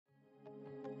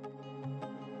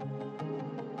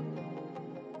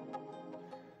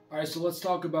right, so let's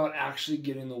talk about actually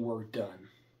getting the work done.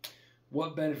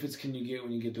 What benefits can you get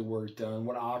when you get the work done?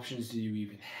 What options do you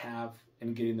even have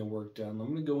in getting the work done? I'm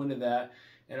going to go into that,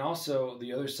 and also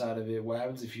the other side of it, what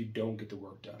happens if you don't get the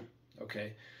work done?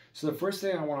 Okay, so the first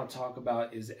thing I want to talk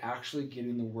about is actually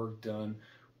getting the work done.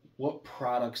 What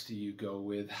products do you go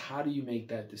with? How do you make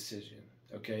that decision?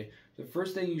 Okay, the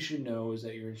first thing you should know is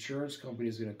that your insurance company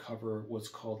is going to cover what's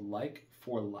called like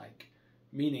for like,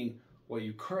 meaning what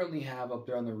you currently have up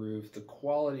there on the roof, the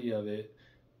quality of it,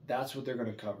 that's what they're going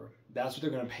to cover. That's what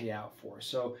they're going to pay out for.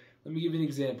 So let me give you an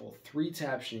example.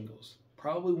 3-tab shingles.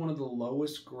 Probably one of the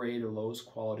lowest grade or lowest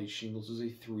quality shingles is a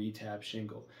 3-tab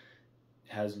shingle.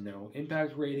 It has no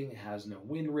impact rating. It has no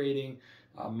wind rating.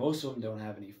 Most of them don't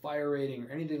have any fire rating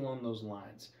or anything along those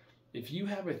lines. If you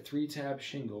have a 3-tab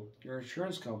shingle, your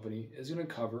insurance company is going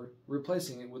to cover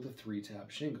replacing it with a 3-tab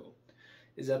shingle.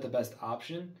 Is that the best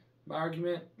option? My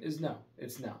argument is no,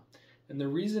 it's not. And the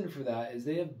reason for that is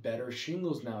they have better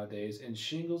shingles nowadays, and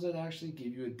shingles that actually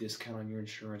give you a discount on your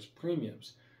insurance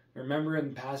premiums. Remember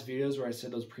in past videos where I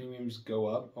said those premiums go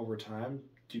up over time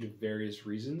due to various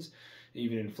reasons,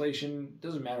 even inflation,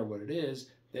 doesn't matter what it is,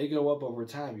 they go up over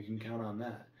time, you can count on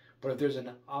that. But if there's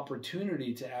an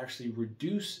opportunity to actually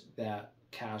reduce that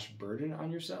cash burden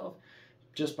on yourself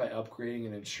just by upgrading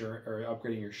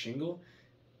upgrading your shingle,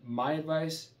 my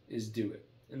advice is do it.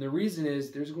 And the reason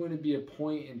is there's going to be a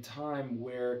point in time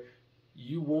where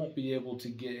you won't be able to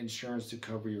get insurance to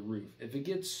cover your roof. If it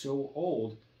gets so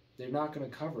old, they're not going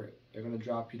to cover it. They're going to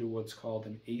drop you to what's called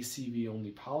an ACV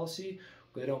only policy,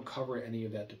 where they don't cover any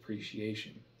of that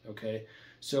depreciation. Okay,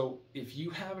 so if you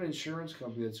have an insurance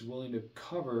company that's willing to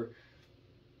cover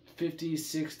 50,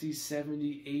 60,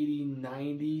 70,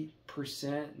 80,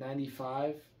 90%,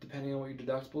 95, depending on what your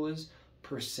deductible is,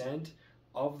 percent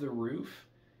of the roof,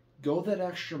 go that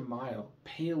extra mile,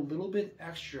 pay a little bit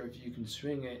extra if you can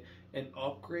swing it, and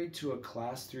upgrade to a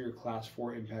Class 3 or Class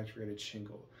 4 impact rated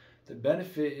shingle. The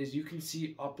benefit is you can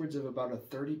see upwards of about a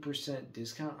 30%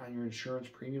 discount on your insurance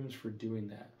premiums for doing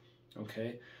that.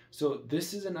 Okay, so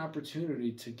this is an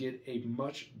opportunity to get a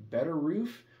much better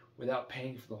roof without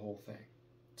paying for the whole thing.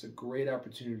 It's a great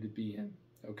opportunity to be in.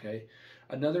 Okay,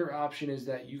 another option is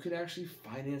that you could actually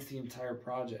finance the entire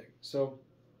project. So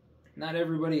not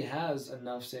everybody has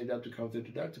enough saved up to cover the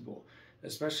deductible,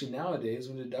 especially nowadays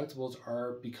when deductibles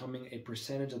are becoming a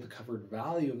percentage of the covered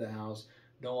value of the house,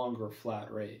 no longer a flat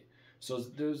rate. So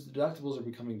those deductibles are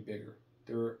becoming bigger.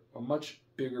 They're a much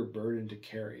bigger burden to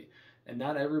carry. And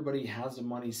not everybody has the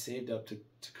money saved up to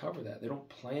cover that. They don't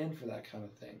plan for that kind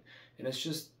of thing. And it's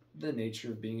just the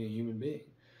nature of being a human being.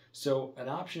 So an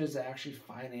option is to actually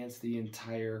finance the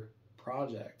entire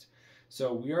project.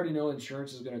 So we already know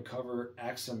insurance is going to cover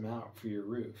X amount for your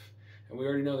roof. And we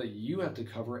already know that you have to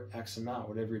cover X amount,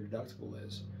 whatever your deductible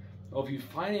is. Well, if you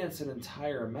finance an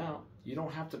entire amount, you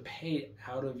don't have to pay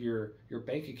out of your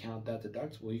bank account that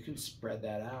deductible. You can spread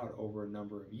that out over a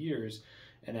number of years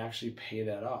and actually pay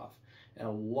that off. And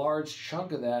a large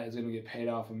chunk of that is going to get paid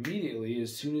off immediately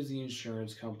as soon as the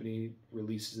insurance company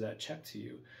releases that check to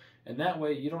you. And that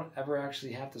way you don't ever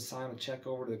actually have to sign a check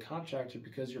over to the contractor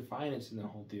because you're financing the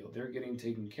whole deal. They're getting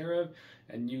taken care of,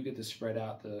 and you get to spread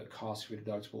out the cost of your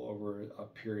deductible over a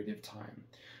period of time.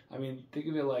 I mean, think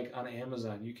of it like on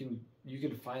Amazon. You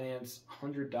can finance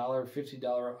 $100,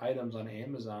 $50 items on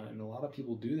Amazon, and a lot of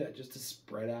people do that just to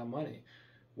spread out money.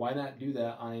 Why not do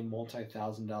that on a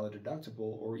multi-$1,000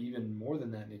 deductible, or even more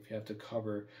than that if you have to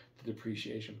cover the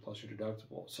depreciation plus your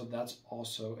deductible? So that's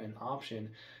also an option,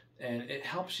 and it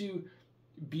helps you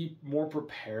be more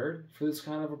prepared for this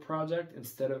kind of a project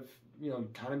instead of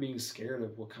kind of being scared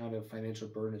of what kind of financial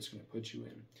burden it's going to put you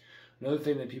in. Another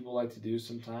thing that people like to do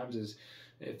sometimes is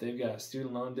if they've got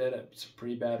student loan debt at some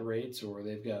pretty bad rates, or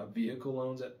they've got vehicle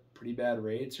loans at pretty bad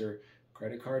rates, or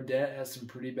credit card debt at some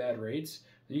pretty bad rates,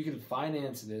 you can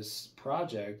finance this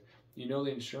project. You know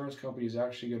the insurance company is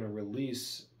actually going to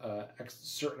release a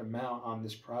certain amount on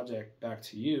this project back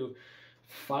to you.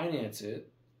 Finance it,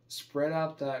 spread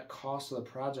out that cost of the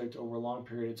project over a long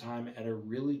period of time at a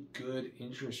really good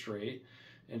interest rate,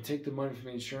 and take the money from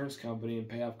the insurance company and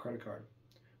pay off credit card.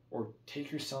 Or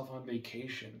take yourself on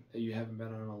vacation that you haven't been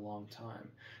on in a long time.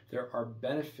 There are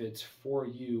benefits for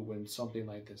you when something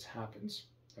like this happens,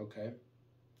 okay?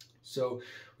 So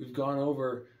we've gone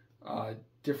over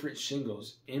different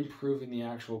shingles, improving the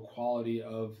actual quality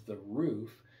of the roof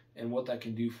and what that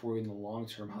can do for you in the long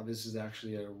term, how this is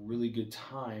actually a really good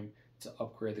time to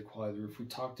upgrade the quality of the roof. We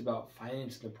talked about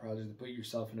financing the project to put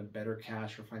yourself in a better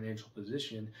cash or financial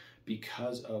position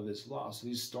because of this loss. So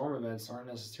these storm events aren't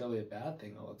necessarily a bad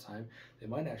thing all the time. They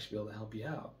might actually be able to help you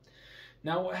out.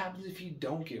 Now, what happens if you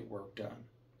don't get work done?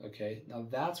 Okay, now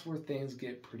that's where things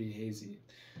get pretty hazy.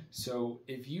 So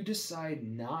if you decide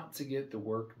not to get the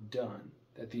work done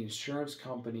that the insurance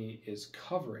company is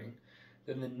covering,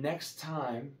 then the next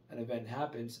time an event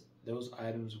happens, those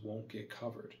items won't get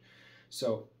covered.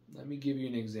 So let me give you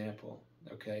an example.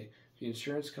 Okay, the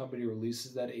insurance company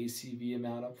releases that ACV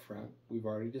amount up front. We've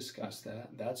already discussed that.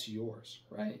 That's yours,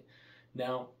 right?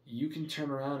 Now, you can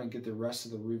turn around and get the rest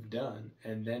of the roof done,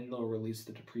 and then they'll release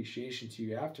the depreciation to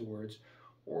you afterwards.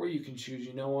 Or you can choose,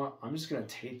 you know what, I'm just going to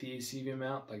take the ACV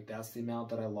amount, like that's the amount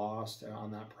that I lost on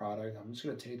that product. I'm just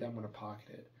going to take that, I'm going to pocket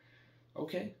it.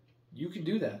 Okay, you can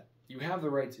do that. You have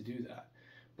the right to do that.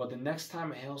 But the next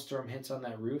time a hailstorm hits on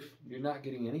that roof, you're not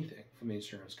getting anything from the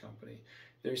insurance company.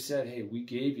 They said, hey, we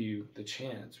gave you the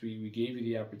chance, we gave you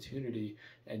the opportunity,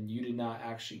 and you did not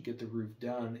actually get the roof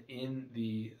done in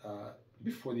the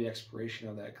before the expiration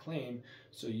of that claim,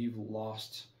 so you've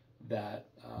lost that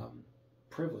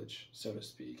privilege, so to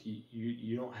speak.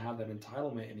 You don't have that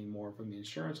entitlement anymore from the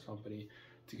insurance company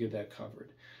to get that covered.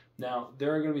 Now,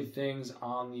 there are going to be things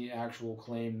on the actual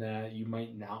claim that you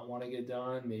might not want to get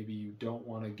done. Maybe you don't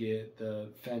want to get the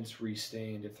fence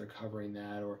restained if they're covering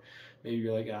that, or maybe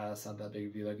you're like, that's not that big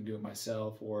of a deal, I can do it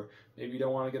myself, or maybe you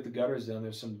don't want to get the gutters done.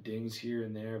 There's some dings here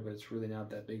and there, but it's really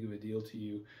not that big of a deal to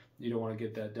you. You don't want to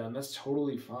get that done. That's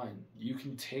totally fine. You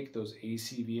can take those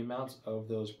ACV amounts of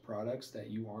those products that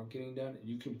you aren't getting done, and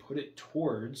you can put it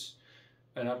towards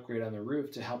an upgrade on the roof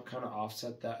to help kind of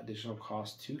offset that additional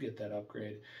cost to get that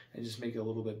upgrade and just make it a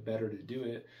little bit better to do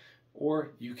it.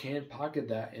 Or you can pocket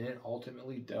that, and it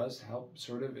ultimately does help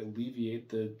sort of alleviate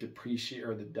the depreciate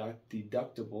or the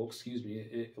deductible, excuse me,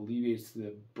 it alleviates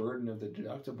the burden of the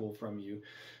deductible from you.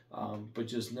 But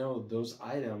just know those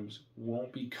items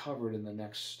won't be covered in the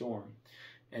next storm.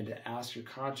 And to ask your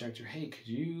contractor, hey, could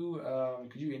you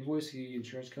invoice the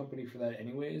insurance company for that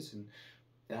anyways? And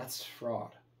that's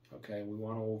fraud. Okay, we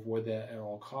want to avoid that at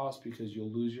all costs because you'll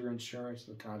lose your insurance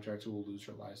and the contractor will lose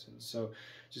your license. So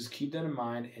just keep that in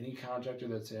mind. Any contractor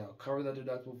that say, I'll cover that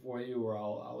deductible for you, or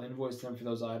I'll invoice them for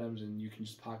those items and you can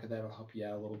just pocket that, it'll help you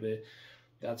out a little bit.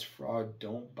 That's fraud.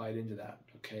 Don't bite into that.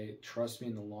 Okay, trust me,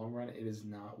 in the long run, it is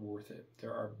not worth it.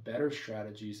 There are better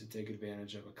strategies to take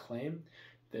advantage of a claim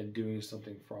than doing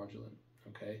something fraudulent.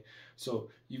 Okay, so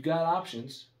you've got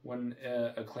options when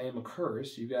a claim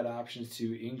occurs. You've got options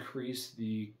to increase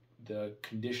the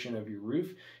condition of your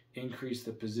roof, increase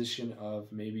the position of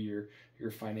maybe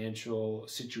your financial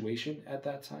situation at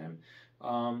that time,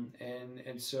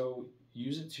 and so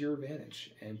use it to your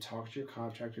advantage and talk to your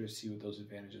contractor to see what those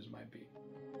advantages might be.